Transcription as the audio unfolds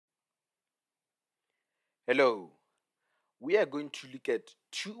Hello, we are going to look at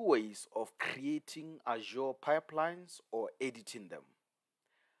two ways of creating Azure pipelines or editing them.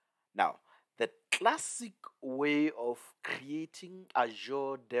 Now, the classic way of creating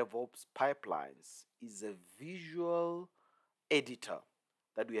Azure DevOps pipelines is a visual editor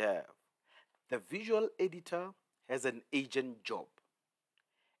that we have. The visual editor has an agent job,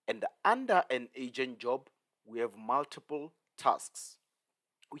 and under an agent job, we have multiple tasks.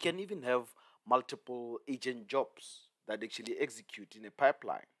 We can even have multiple agent jobs that actually execute in a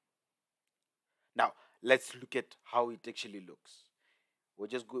pipeline. Now, let's look at how it actually looks. We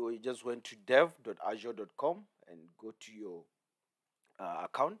just went to dev.azure.com and go to your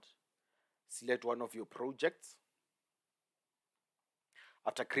account, select one of your projects.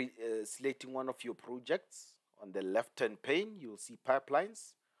 After selecting one of your projects, on the left hand pane, you'll see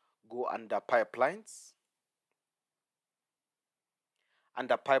pipelines. Go under pipelines.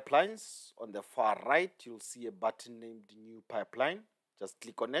 Under pipelines, on the far right, you'll see a button named New Pipeline. Just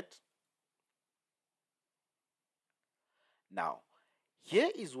click on it. Now, here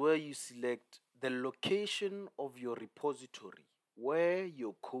is where you select the location of your repository, where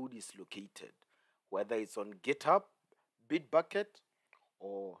your code is located, whether it's on GitHub, Bitbucket,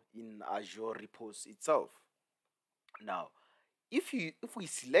 or in Azure repos itself. Now, if we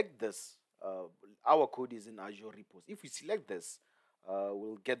select this, our code is in Azure repos. If we select this,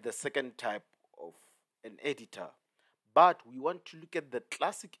 we'll get the second type of an editor. But we want to look at the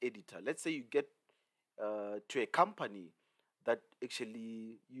classic editor. Let's say you get to a company that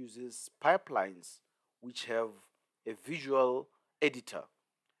actually uses pipelines which have a visual editor.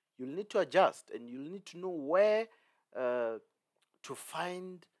 You'll need to adjust, and you'll need to know to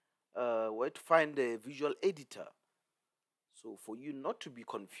find where to find a visual editor. So for you not to be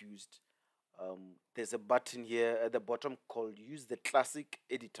confused, there's a button here at the bottom called Use the Classic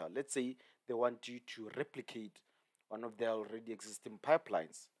Editor. Let's say they want you to replicate one of their already existing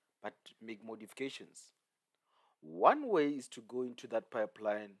pipelines, but make modifications. One way is to go into that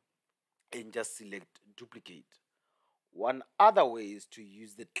pipeline and just select duplicate. One other way is to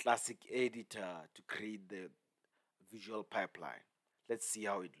use the classic editor to create the visual pipeline. Let's see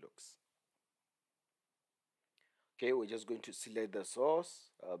how it looks. Okay, we're just going to select the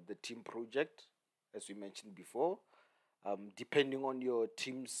source, the team project, as we mentioned before. Depending on your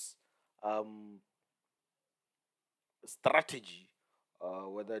team's strategy,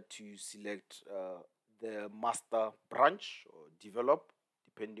 whether to select the master branch or develop,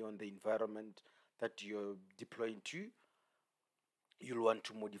 depending on the environment that you're deploying to, you'll want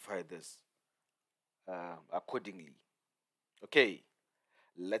to modify this accordingly. Okay,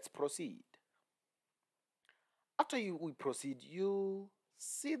 let's proceed. After we proceed, you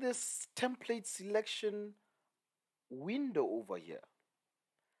see this template selection window over here.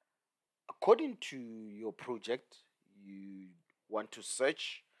 According to your project, you want to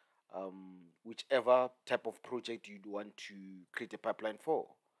search whichever type of project you'd want to create a pipeline for.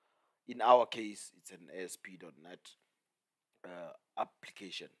 In our case, it's an ASP.NET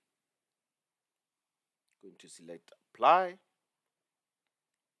application. Going to select apply.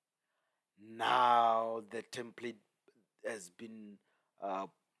 Now the template has been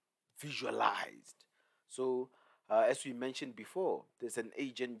visualized. So as we mentioned before, there's an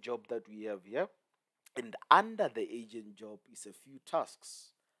agent job that we have here, and under the agent job is a few tasks.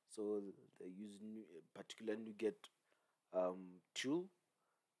 So they use a particular NuGet tool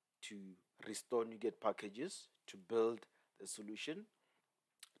to restore NuGet packages, to build the solution,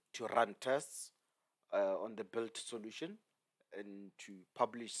 to run tests on the built solution, and to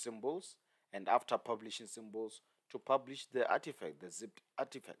publish symbols, and after publishing symbols, to publish the artifact, the zipped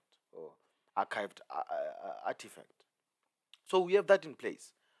artifact or archived artifact. So we have that in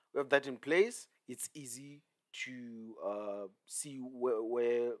place. It's easy to see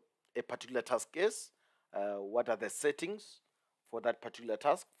where a particular task is, what are the settings for that particular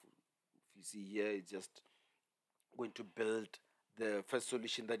task. If you see here, it's just going to build the first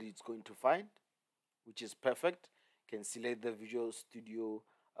solution that it's going to find, which is perfect. You can select the Visual Studio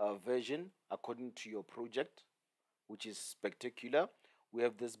version according to your project, which is spectacular. We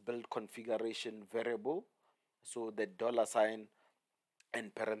have this build configuration variable. So the $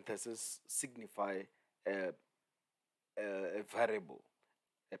 and parentheses signify a variable,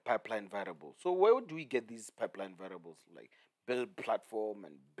 a pipeline variable. So where do we get these pipeline variables like build platform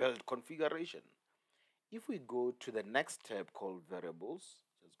and build configuration? If we go to the next tab called variables,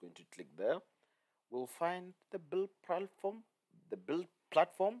 just going to click there, we'll find the build platform,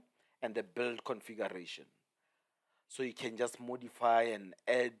 and the build configuration. So you can just modify and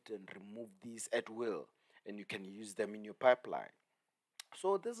add and remove these at will, and you can use them in your pipeline.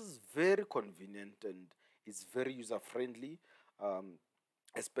 So this is very convenient, and It's very user friendly,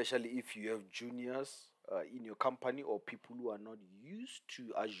 especially if you have juniors in your company or people who are not used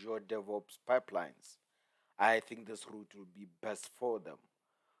to Azure DevOps pipelines. I think this route will be best for them.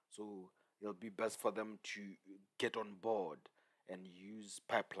 So it'll be best for them to get on board and use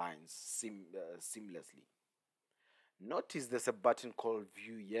pipelines seamlessly. Notice there's a button called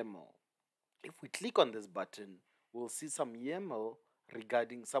View YAML. If we click on this button, we'll see some YAML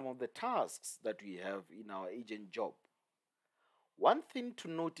regarding some of the tasks that we have in our agent job. One thing to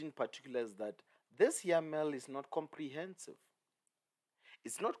note in particular is that this YAML is not comprehensive.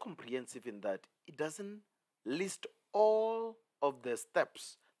 It's not comprehensive in that it doesn't list all of the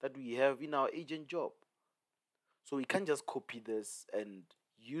steps that we have in our agent job. So we can't just copy this and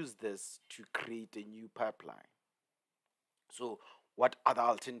use this to create a new pipeline. So what other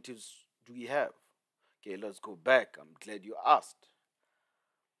alternatives do we have? Okay, let's go back. I'm glad you asked.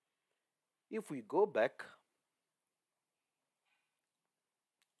 If we go back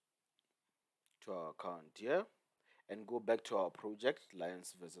to our account here and go back to our project,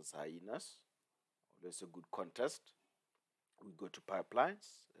 Lions versus Hyenas, always a good contest. We go to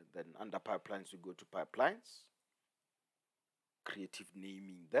pipelines, and then under pipelines, we go to pipelines, creative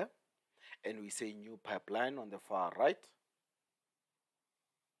naming there, and we say new pipeline on the far right.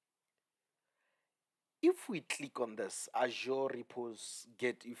 If we click on this Azure repos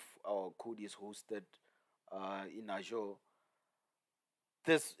get if our code is hosted in Azure,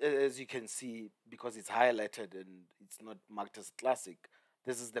 this, as you can see, because it's highlighted and it's not marked as classic,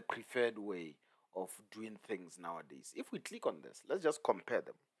 this is the preferred way of doing things nowadays. If we click on this, let's just compare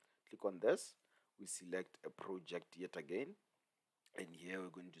them. Click on this, we select a project yet again, and here we're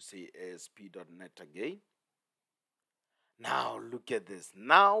going to say ASP.NET again. Now look at this.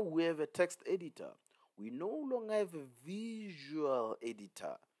 Now we have a text editor. We no longer have a visual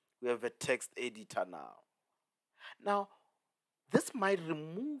editor. We have a text editor now. Now, this might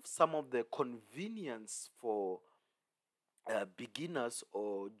remove some of the convenience for beginners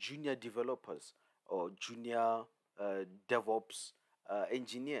or junior developers or junior DevOps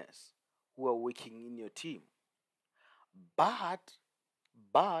engineers who are working in your team. But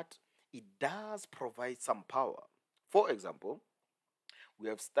it does provide some power. For example, we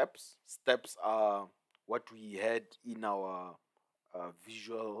have steps. Steps are what we had in our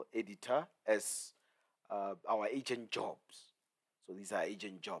visual editor as our agent jobs. So these are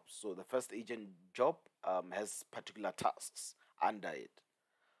agent jobs. So the first agent job has particular tasks under it.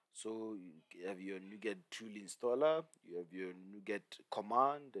 So you have your NuGet tool installer, you have your NuGet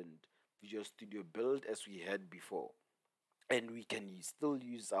command and Visual Studio build as we had before. And we can still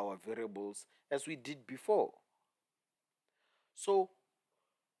use our variables as we did before. So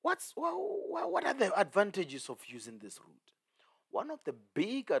what are the advantages of using this route? One of the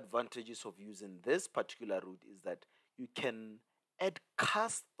big advantages of using this particular route is that you can add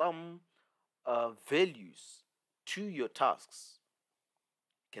custom values to your tasks.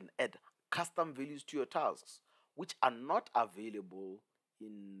 You can add custom values to your tasks, which are not available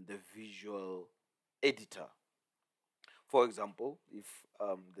in the visual editor. For example, if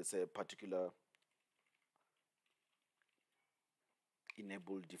there's a particular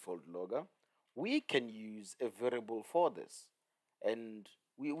enable default logger, we can use a variable for this. And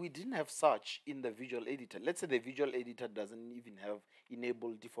we didn't have such in the visual editor. Let's say the visual editor doesn't even have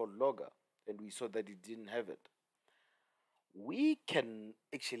enable default logger, and we saw that it didn't have it. We can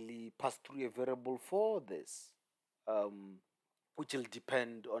actually pass through a variable for this, which will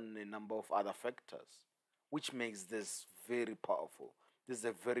depend on a number of other factors, which makes this very powerful. This is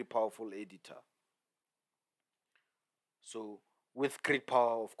a very powerful editor. So with great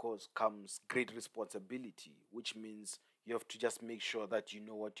power, of course, comes great responsibility, which means you have to just make sure that you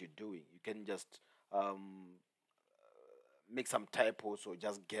know what you're doing. You can just make some typos or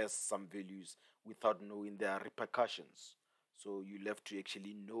just guess some values without knowing their repercussions. So you'll have to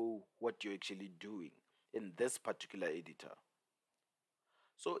actually know what you're actually doing in this particular editor.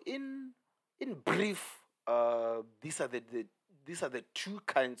 So in brief, these are the two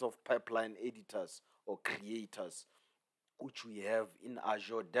kinds of pipeline editors or creators which we have in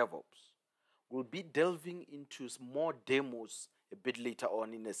Azure DevOps. We'll be delving into more demos a bit later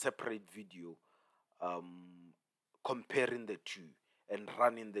on in a separate video, comparing the two and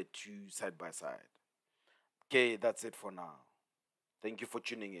running the two side by side. Okay, that's it for now. Thank you for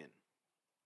tuning in.